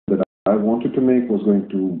wanted to make was going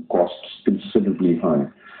to cost considerably high.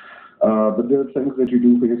 But there are things that you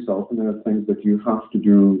do for yourself, and there are things that you have to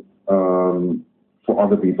do for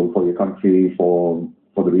other people, for your country, for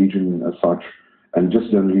the region as such, and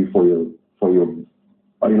just generally for your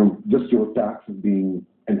just your tax of being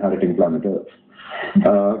inheriting planet Earth.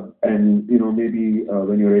 And maybe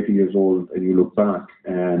when you're 80 years old and you look back,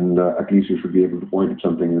 and at least you should be able to point at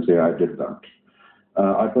something and say, I did that.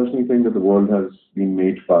 I personally think that the world has been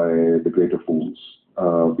made by the greater fools,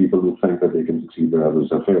 people who think that they can succeed where others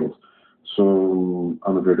have failed. So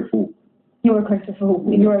I'm a greater fool. You're a greater fool,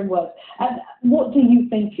 in your own words. And what do you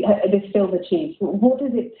think this film achieves? What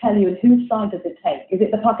does it tell you, and whose side does it take? Is it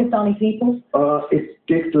the Pakistani people?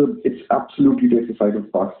 It absolutely takes the side of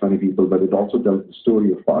Pakistani people, but it also tells the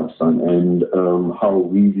story of Pakistan and how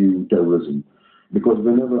we view terrorism. Because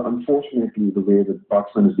whenever, unfortunately, the way that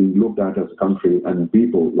Pakistan is being looked at as a country and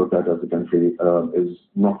people looked at as a country is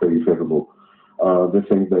not very favorable. They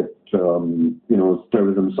think that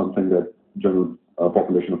terrorism is something that general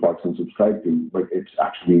population of Pakistan subscribe to, but it's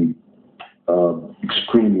actually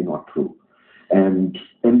extremely not true. And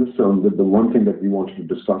in this film, the one thing that we wanted to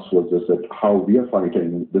discuss was just that how we are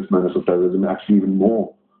fighting this menace of terrorism actually even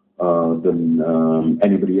more than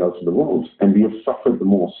anybody else in the world. And we have suffered the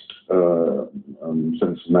most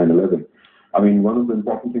since 9/11. I mean, one of the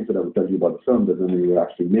important things that I would tell you about the film, that when we were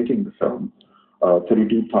actually making the film,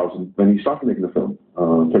 32,000, when we started making the film,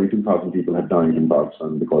 32,000 people had died in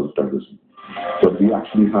Pakistan because of terrorism. But we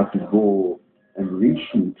actually had to go and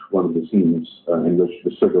reshoot one of the scenes in which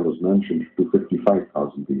the figure was mentioned to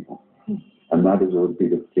 55,000 people. And that is over a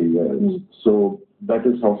period of 3 years. So that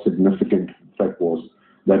is how significant the threat was.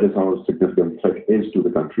 That is how significant the threat is to the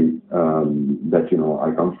country that,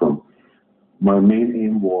 I come from. My main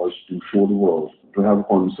aim was to show the world, to have a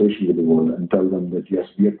conversation with the world and tell them that, yes,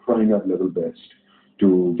 we are trying our level best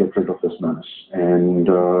to get rid of this menace. And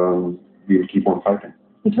we'll keep on fighting.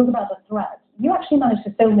 You talk about the threat. You actually managed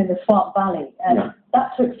to film in the Swat Valley, and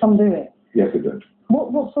that took some doing. Yes, it did.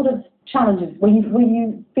 What sort of challenges? Were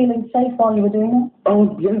you feeling safe while you were doing that?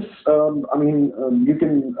 Oh, yes. You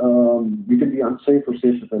can be unsafe or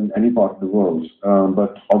safe in any part of the world.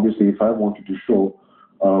 But obviously, if I wanted to show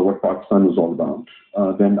what Pakistan was all about,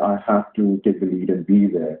 then I have to take the lead and be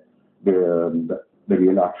there where the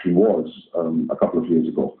real action was a couple of years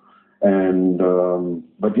ago. And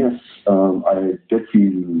but yes, I did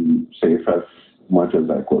feel safe as much as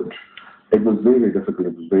I could. It was very, very difficult.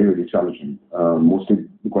 It was very, very challenging, mostly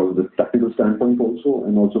because of the technical standpoint also,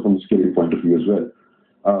 and also from the scaling point of view as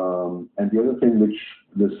well. And the other thing which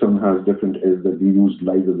this film has different is that we used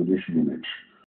live resolution image.